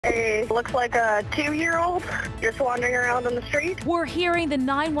Looks like a 2-year-old just wandering around on the street. We're hearing the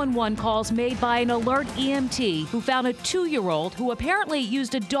 911 calls made by an alert EMT who found a 2-year-old who apparently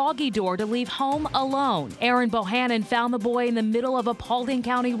used a doggy door to leave home alone. Erin Bohannon found the boy in the middle of a Paulding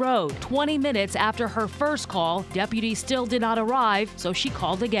County road. 20 minutes after her first call, deputies still did not arrive, so she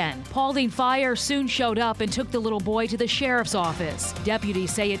called again. Paulding Fire soon showed up and took the little boy to the sheriff's office.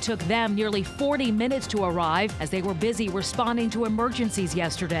 Deputies say it took them nearly 40 minutes to arrive as they were busy responding to emergencies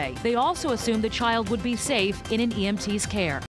yesterday. They also assumed the child would be safe in an EMT's care.